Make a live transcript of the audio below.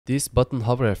These button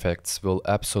hover effects will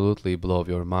absolutely blow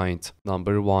your mind.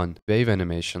 Number 1. Wave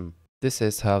animation. This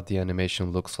is how the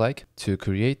animation looks like. To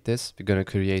create this, we're going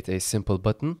to create a simple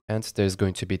button and there's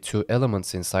going to be two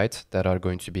elements inside that are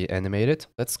going to be animated.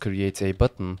 Let's create a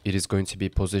button. It is going to be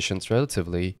positioned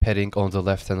relatively. Padding on the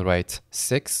left and right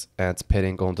 6 and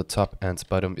padding on the top and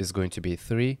bottom is going to be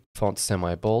 3. Font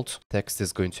semi-bold. Text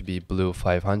is going to be blue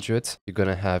 500. You're going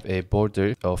to have a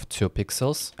border of 2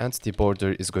 pixels and the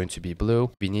border is going to be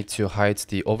blue. We need to hide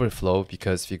the overflow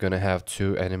because we're going to have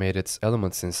two animated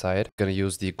elements inside. Going to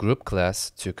use the group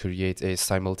class to create a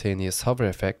simultaneous hover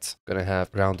effect. Gonna have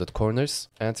rounded corners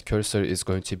and cursor is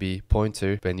going to be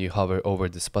pointer when you hover over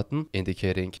this button,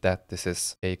 indicating that this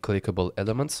is a clickable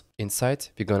element. Inside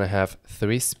we're gonna have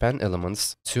 3 span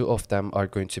elements. 2 of them are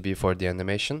going to be for the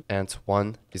animation and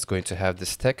 1 is going to have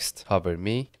this text, hover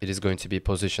me. It is going to be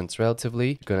positioned relatively.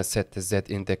 You're gonna set the Z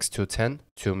index to 10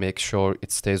 to make sure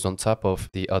it stays on top of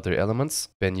the other elements.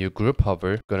 When you group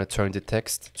hover, gonna turn the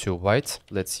text to white.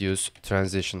 Let's use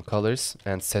transition colors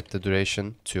and set the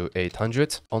duration to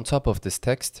 800. On top of this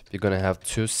text, we're gonna have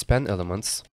 2 span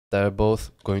elements. They're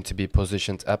both going to be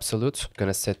positioned absolute.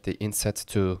 Gonna set the inset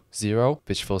to 0,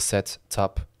 which will set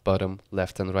top, bottom,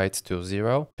 left and right to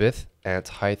 0. Width and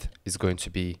height is going to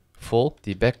be full.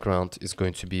 The background is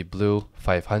going to be blue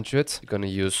 500. You're going to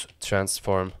use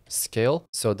transform scale.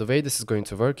 So the way this is going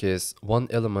to work is one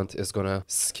element is going to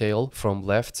scale from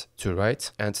left to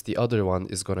right and the other one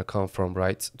is going to come from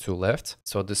right to left.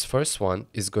 So this first one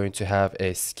is going to have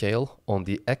a scale on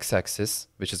the x-axis,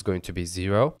 which is going to be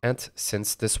 0. And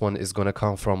since this one is going to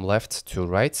come from left to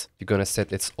right, you're going to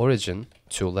set its origin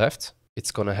to left.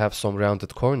 It's going to have some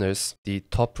rounded corners. The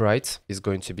top right is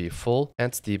going to be full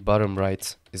and the bottom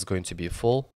right is going to be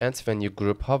full. And when you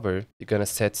group hover, you're going to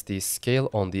set the scale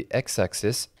on the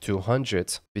x-axis to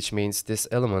 100, which means this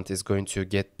element is going to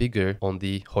get bigger on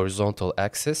the horizontal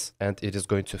axis and it is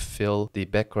going to fill the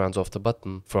background of the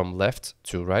button from left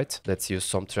to right. Let's use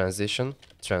some transition,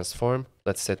 transform.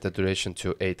 Let's set the duration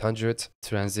to 800.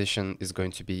 Transition is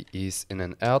going to be ease in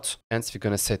and out. And we're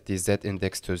going to set the Z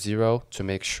index to 0 to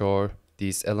make sure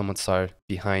these elements are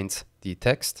behind the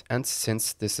text. And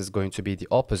since this is going to be the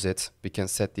opposite, we can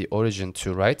set the origin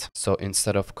to right. So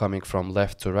instead of coming from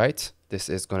left to right, this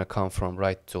is going to come from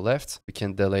right to left. We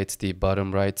can delete the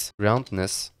bottom right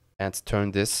roundness and turn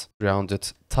this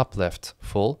rounded top left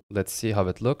full. Let's see how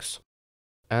it looks.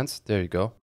 And there you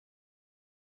go.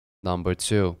 Number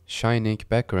 2, shining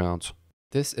background.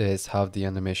 This is how the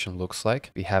animation looks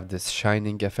like. We have this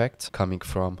shining effect coming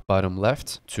from bottom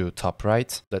left to top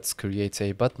right. Let's create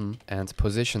a button and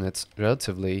position it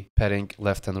relatively, padding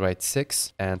left and right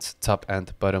 6 and top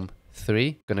and bottom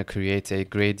 3. Gonna create a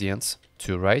gradient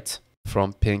to right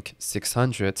from pink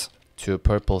 600 to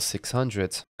purple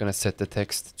 600. Gonna set the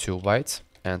text to white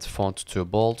and font to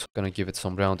bold. Gonna give it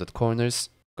some rounded corners.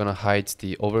 Gonna hide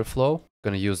the overflow.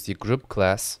 Gonna use the group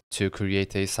class to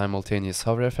create a simultaneous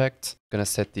hover effect. Gonna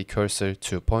set the cursor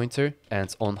to pointer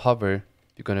and on hover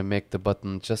you're gonna make the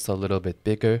button just a little bit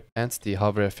bigger and the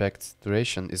hover effect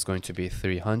duration is going to be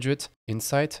 300.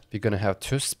 Inside we're gonna have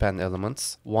 2 span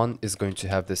elements. One is going to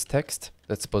have this text.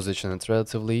 Let's position it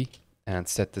relatively and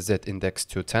set the Z index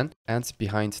to 10. And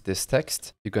behind this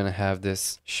text, you're gonna have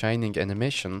this shining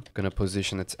animation. Gonna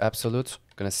position it absolute.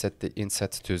 Gonna set the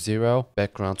inset to 0,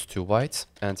 background to white,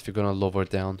 and we're gonna lower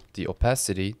down the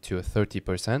opacity to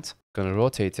 30%. Gonna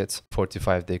rotate it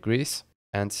 45 degrees,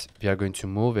 and we are going to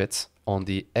move it on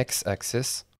the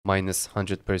x-axis minus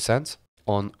 100%.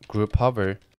 On group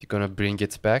hover, you're gonna bring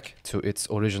it back to its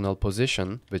original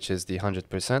position, which is the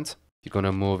 100%. You're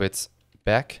gonna move it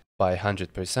back by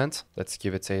 100%. Let's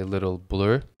give it a little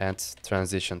blur and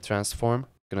transition transform.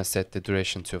 Gonna set the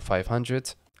duration to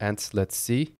 500 and let's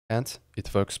see, and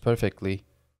it works perfectly.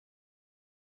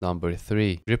 Number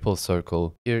 3, ripple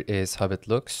circle. Here is how it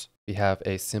looks. We have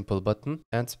a simple button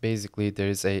and basically there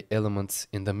is a element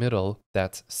in the middle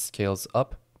that scales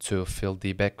up to fill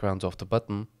the background of the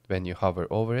button when you hover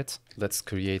over it. Let's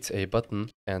create a button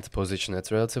and position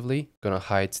it relatively. Gonna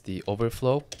hide the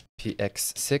overflow,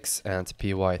 px6 and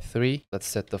py3. Let's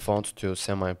set the font to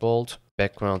semi-bold.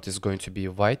 Background is going to be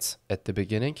white at the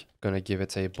beginning. Gonna give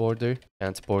it a border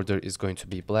and border is going to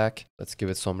be black. Let's give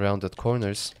it some rounded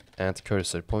corners and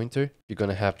cursor pointer. You're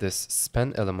gonna have this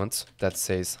span element that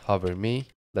says hover me.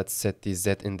 Let's set the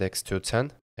Z index to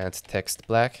 10 and text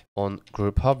black. On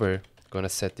group hover, gonna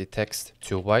set the text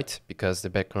to white because the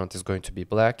background is going to be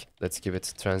black. Let's give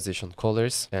it transition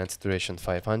colors and duration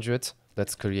 500.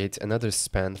 Let's create another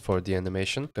span for the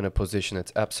animation. Gonna position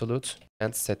it absolute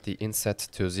and set the inset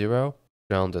to 0,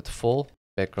 rounded full.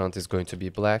 Background is going to be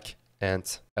black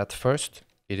and at first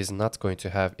it is not going to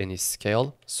have any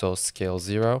scale, so scale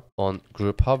 0. On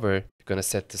group hover, you're going to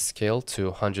set the scale to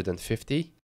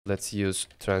 150. Let's use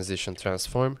transition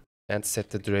transform and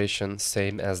set the duration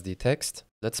same as the text.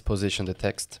 Let's position the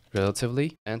text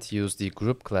relatively and use the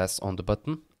group class on the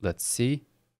button. Let's see.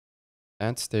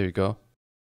 And there you go.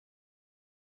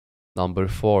 Number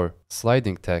 4,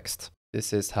 sliding text.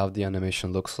 This is how the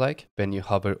animation looks like. When you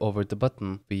hover over the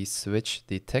button, we switch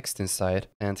the text inside,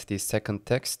 and the second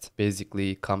text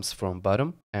basically comes from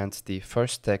bottom and the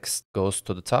first text goes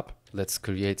to the top. Let's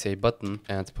create a button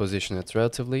and position it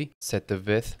relatively. Set the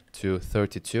width to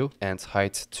 32 and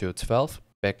height to 12.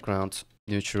 Background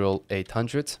neutral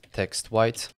 800, text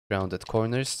white, rounded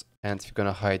corners, and we're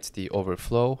gonna hide the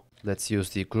overflow. Let's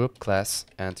use the group class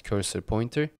and cursor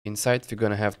pointer. Inside we're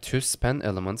gonna have two span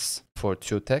elements for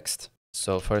two text.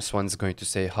 So first one is going to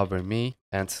say hover me,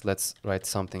 and let's write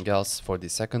something else for the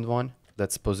second one.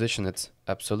 Let's position it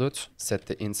absolute, set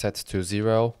the inset to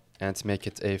 0 and make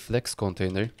it a flex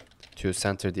container to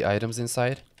center the items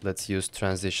inside. Let's use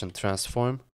transition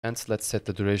transform and let's set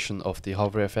the duration of the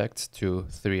hover effect to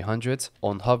 300.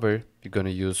 On hover, we're going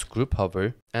to use group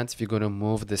hover and we're going to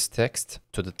move this text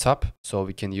to the top, so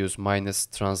we can use minus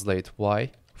translate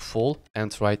y full,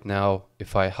 and right now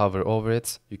if I hover over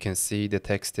it, you can see the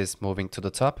text is moving to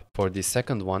the top. For the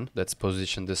second one, let's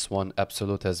position this one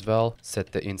absolute as well,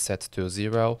 set the inset to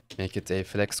 0, make it a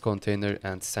flex container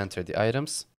and center the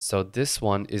items. So this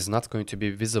one is not going to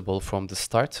be visible from the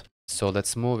start, so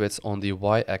let's move it on the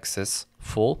y-axis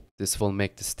full. This will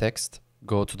make this text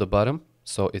go to the bottom,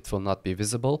 so it will not be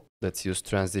visible. Let's use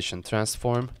transition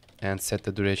transform and set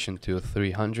the duration to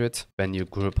 300. When you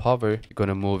group hover, you're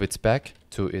gonna move it back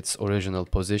to its original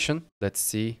position. Let's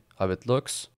see how it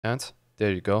looks, and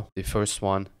there you go. The first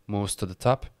one moves to the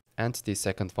top and the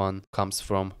second one comes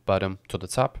from bottom to the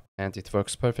top, and it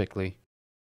works perfectly.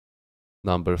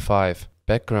 Number 5,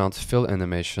 background fill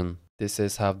animation. This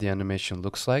is how the animation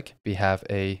looks like. We have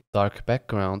a dark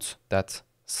background that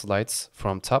slides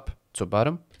from top to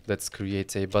bottom. Let's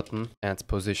create a button and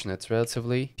position it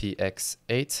relatively.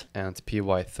 px8 and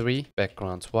py3,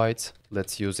 background white.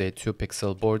 Let's use a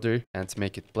 2-pixel border and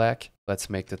make it black. Let's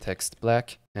make the text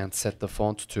black and set the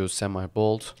font to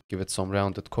semi-bold. Give it some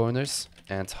rounded corners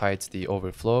and hide the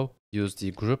overflow. Use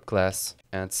the group class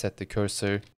and set the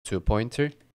cursor to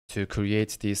pointer. To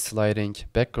create the sliding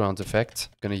background effect,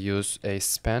 I'm gonna use a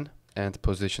span and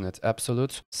position it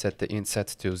absolute. Set the inset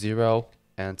to 0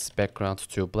 and background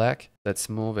to black. Let's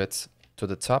move it to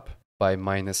the top by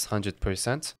minus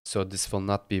 100%, so this will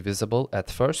not be visible at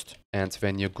first. And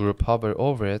when you group hover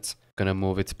over it, gonna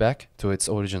move it back to its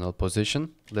original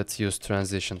position. Let's use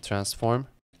transition transform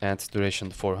and duration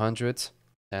 400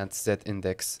 and z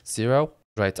index 0.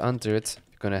 Right under it,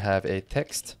 you're gonna have a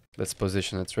text. Let's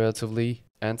position it relatively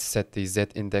and set the z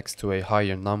index to a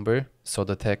higher number so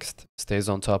the text stays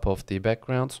on top of the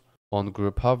background. On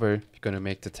group hover, you're going to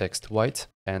make the text white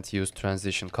and use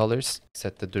transition colors.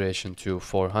 Set the duration to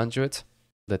 400.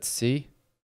 Let's see.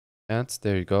 And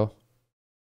there you go.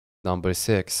 Number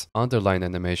 6, underline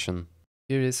animation.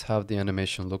 Here is how the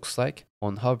animation looks like.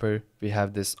 On hover, we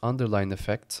have this underline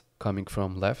effect coming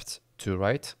from left to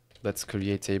right. Let's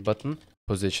create a button.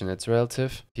 Position it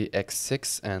relative.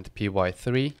 px6 and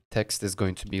py3. Text is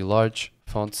going to be large,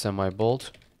 font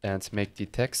semi-bold, and make the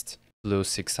text blue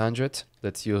 600.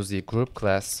 Let's use the group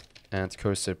class and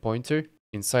cursor pointer.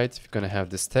 Inside, we're gonna have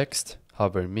this text,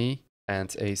 hover me,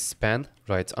 and a span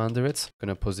right under it.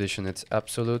 Gonna position it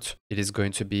absolute. It is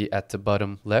going to be at the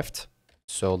bottom left.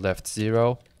 So left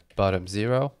 0, bottom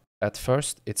 0. At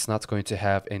first, it's not going to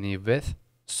have any width.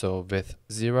 So width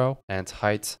 0 and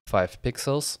height 5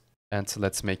 pixels. And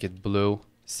let's make it blue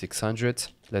 600.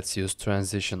 Let's use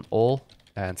transition all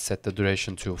and set the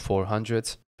duration to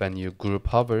 400. When you group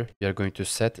hover, you're going to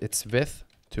set its width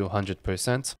to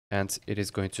 100% and it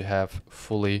is going to have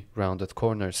fully rounded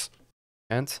corners.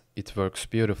 And it works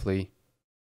beautifully.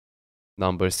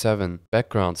 Number 7,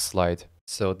 background slide.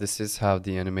 So this is how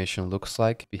the animation looks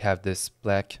like. We have this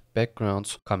black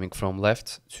background coming from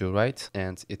left to right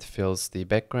and it fills the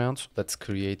background. Let's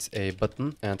create a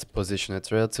button and position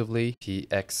it relatively.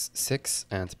 px6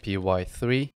 and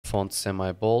py3, font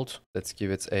semi-bold. Let's give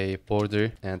it a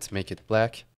border and make it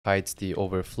black. Hide the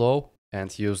overflow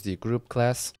and use the group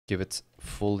class. Give it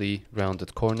fully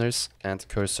rounded corners and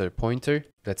cursor pointer.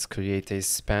 Let's create a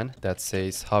span that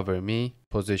says hover me.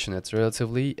 Position it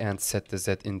relatively and set the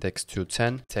z index to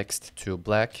 10, text to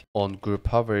black. On group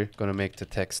hover, gonna make the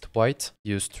text white.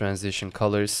 Use transition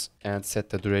colors and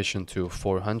set the duration to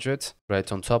 400. Right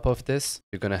on top of this,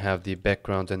 you're gonna have the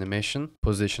background animation.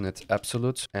 Position it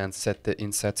absolute and set the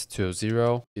inset to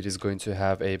 0. It is going to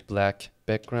have a black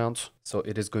background. So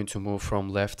it is going to move from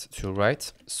left to right.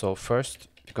 So first,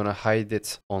 we're gonna hide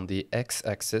it on the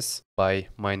x-axis by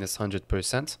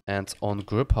 -100%, and on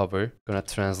group hover, gonna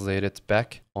translate it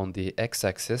back on the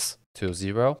x-axis to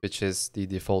 0, which is the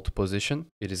default position.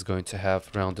 It is going to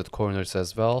have rounded corners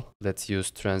as well. Let's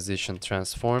use transition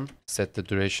transform, set the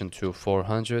duration to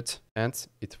 400, and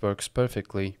it works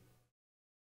perfectly.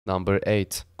 Number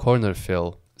 8, corner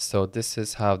fill. So this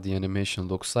is how the animation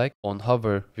looks like. On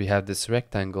hover, we have this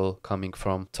rectangle coming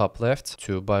from top left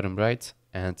to bottom right,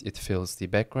 and it fills the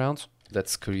background.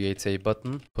 Let's create a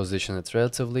button, position it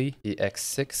relatively,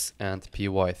 px6 and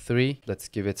py3. Let's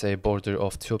give it a border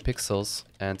of 2 pixels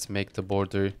and make the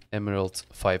border emerald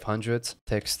 500.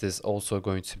 Text is also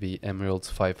going to be emerald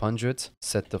 500.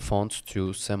 Set the font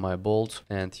to semi-bold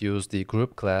and use the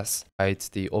group class, hide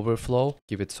the overflow,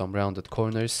 give it some rounded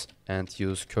corners, and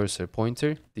use cursor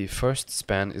pointer. The first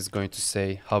span is going to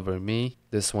say hover me.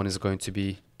 This one is going to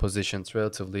be positioned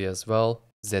relatively as well.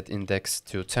 Z index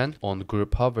to 10. On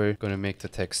group hover, gonna make the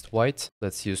text white.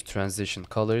 Let's use transition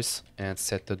colors and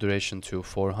set the duration to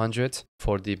 400.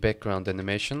 For the background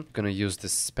animation, gonna use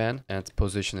this span and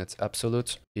position it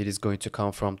absolute. It is going to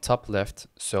come from top left,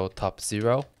 so top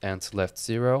 0 and left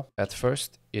 0. At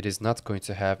first, it is not going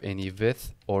to have any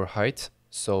width or height,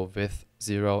 so width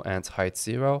 0 and height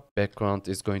 0. Background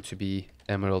is going to be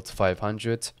emerald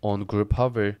 500. On group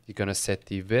hover, you're gonna set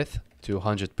the width to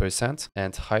 100%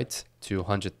 and height to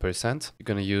 100%. You're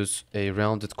gonna use a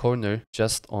rounded corner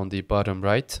just on the bottom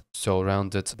right, so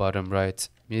rounded bottom right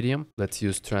medium. Let's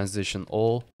use transition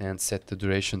all and set the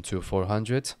duration to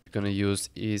 400. You're gonna use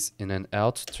ease in and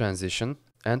out transition,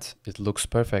 and it looks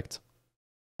perfect.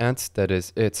 And that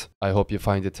is it. I hope you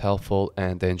find it helpful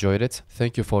and enjoyed it.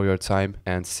 Thank you for your time,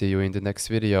 and see you in the next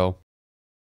video.